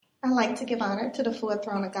I'd like to give honor to the full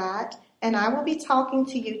throne of God, and I will be talking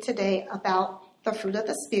to you today about the fruit of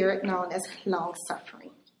the Spirit known as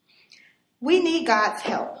long-suffering. We need God's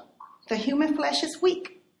help. The human flesh is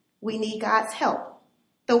weak. We need God's help.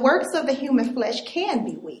 The works of the human flesh can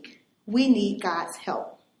be weak. We need God's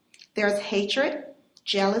help. There's hatred,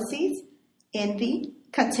 jealousies, envy,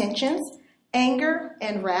 contentions, anger,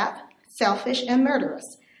 and wrath, selfish and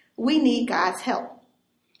murderous. We need God's help.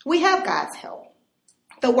 We have God's help.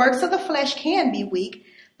 The works of the flesh can be weak,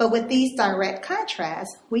 but with these direct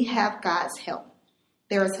contrasts, we have God's help.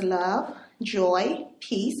 There is love, joy,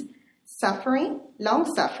 peace, suffering,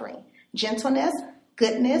 long-suffering, gentleness,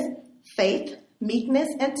 goodness, faith, meekness,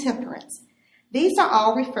 and temperance. These are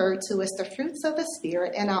all referred to as the fruits of the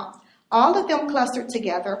Spirit, and all of them clustered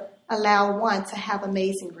together allow one to have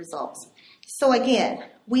amazing results. So again,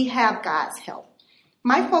 we have God's help.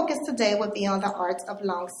 My focus today will be on the art of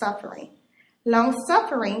long-suffering.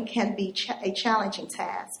 Long-suffering can be a challenging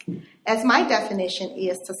task, as my definition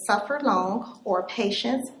is to suffer long, or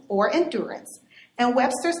patience, or endurance, and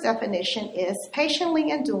Webster's definition is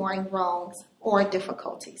patiently enduring wrongs or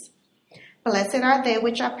difficulties. Blessed are they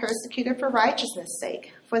which are persecuted for righteousness'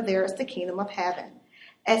 sake, for theirs is the kingdom of heaven.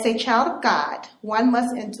 As a child of God, one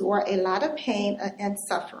must endure a lot of pain and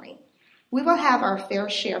suffering. We will have our fair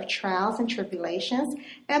share of trials and tribulations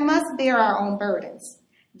and must bear our own burdens.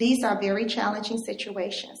 These are very challenging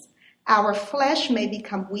situations. Our flesh may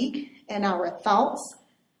become weak and our thoughts,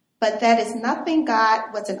 but that is nothing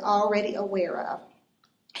God wasn't already aware of.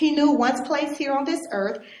 He knew once placed here on this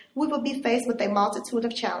earth, we would be faced with a multitude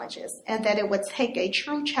of challenges, and that it would take a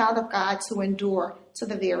true child of God to endure to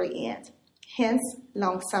the very end. Hence,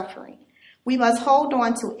 long-suffering. We must hold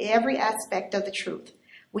on to every aspect of the truth.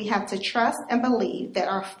 We have to trust and believe that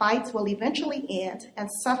our fights will eventually end and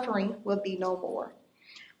suffering will be no more.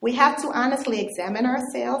 We have to honestly examine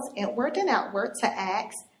ourselves inward and outward to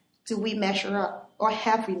ask, do we measure up or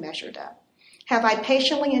have we measured up? Have I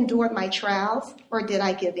patiently endured my trials or did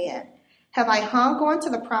I give in? Have I hung on to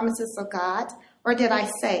the promises of God or did I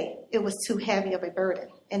say it was too heavy of a burden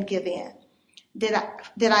and give in? Did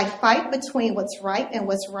I fight between what's right and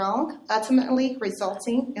what's wrong, ultimately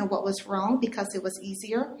resulting in what was wrong because it was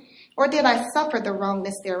easier? Or did I suffer the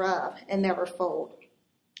wrongness thereof and never fold?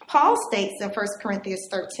 Paul states in 1 Corinthians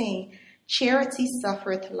 13, charity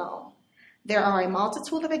suffereth long. There are a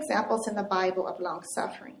multitude of examples in the Bible of long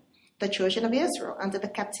suffering. The children of Israel, under the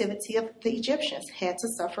captivity of the Egyptians, had to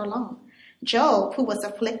suffer long. Job, who was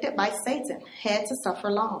afflicted by Satan, had to suffer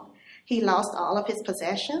long. He lost all of his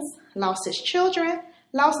possessions, lost his children,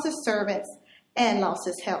 lost his servants, and lost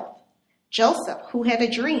his health. Joseph, who had a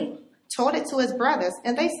dream, told it to his brothers,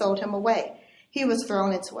 and they sold him away. He was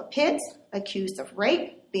thrown into a pit, accused of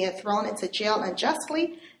rape, being thrown into jail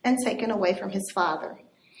unjustly, and taken away from his father.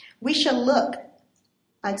 We should look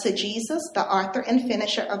unto Jesus, the author and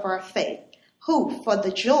finisher of our faith, who, for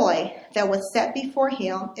the joy that was set before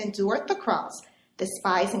him, endured the cross,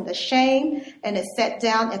 despising the shame, and is set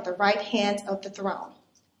down at the right hand of the throne.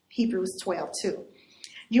 Hebrews 12:2.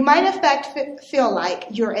 You might in fact feel like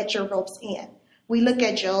you're at your rope's end. We look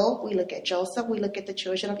at Job, we look at Joseph, we look at the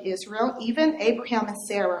children of Israel, even Abraham and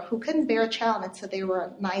Sarah, who couldn't bear a child until they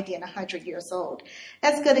were 90 and 100 years old,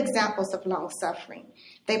 as good examples of long suffering.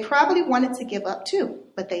 They probably wanted to give up too,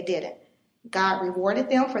 but they didn't. God rewarded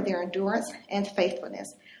them for their endurance and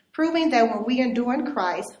faithfulness, proving that when we endure in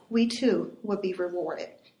Christ, we too will be rewarded.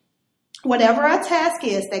 Whatever our task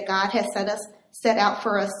is that God has set out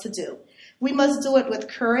for us to do, we must do it with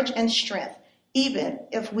courage and strength, even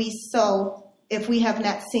if we have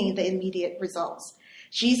not seen the immediate results.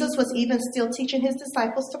 Jesus was even still teaching his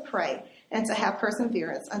disciples to pray and to have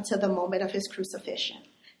perseverance until the moment of his crucifixion.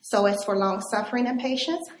 So as for long suffering and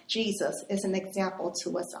patience, Jesus is an example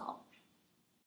to us all.